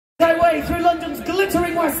Thy way through London's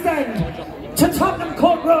glittering West End to Tottenham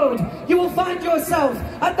Court Road, you will find yourself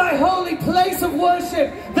at thy holy place of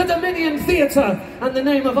worship, the Dominion Theatre, and the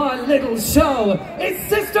name of our little show is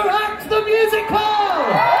Sister Act the Musical!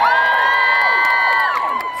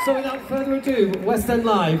 So without further ado, West End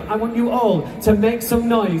Live, I want you all to make some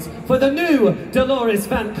noise for the new Dolores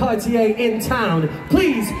Van Cartier in town.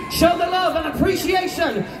 Please show the love and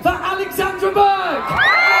appreciation for Alexandra Burke!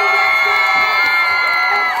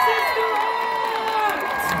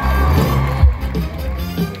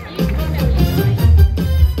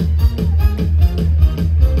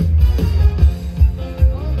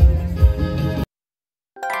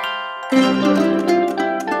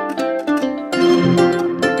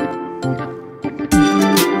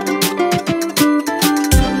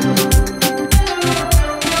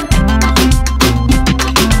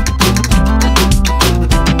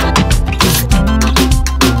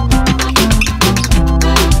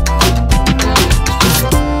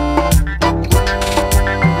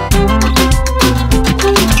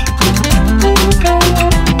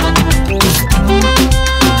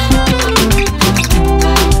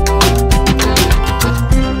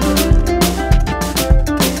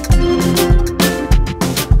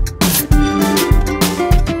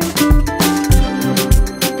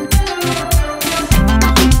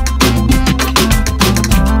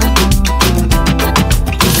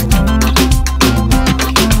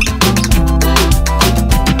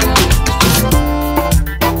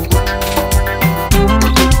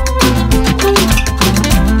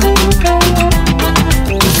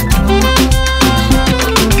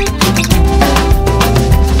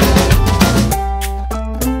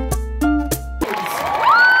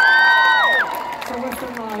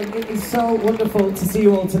 So wonderful to see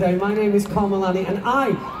you all today. My name is Carmelani and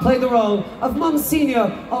I play the role of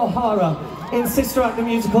Monsignor O'Hara in Sister Act the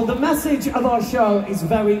Musical. The message of our show is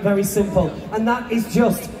very, very simple, and that is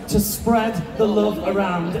just to spread the love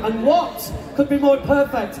around. And what could be more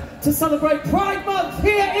perfect to celebrate Pride Month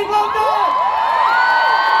here in London?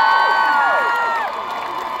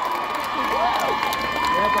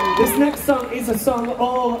 This next song is a song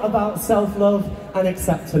all about self-love and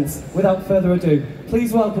acceptance. Without further ado,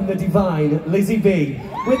 please welcome the divine Lizzie B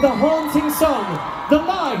with the haunting song, The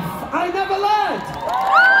Life I Never Led.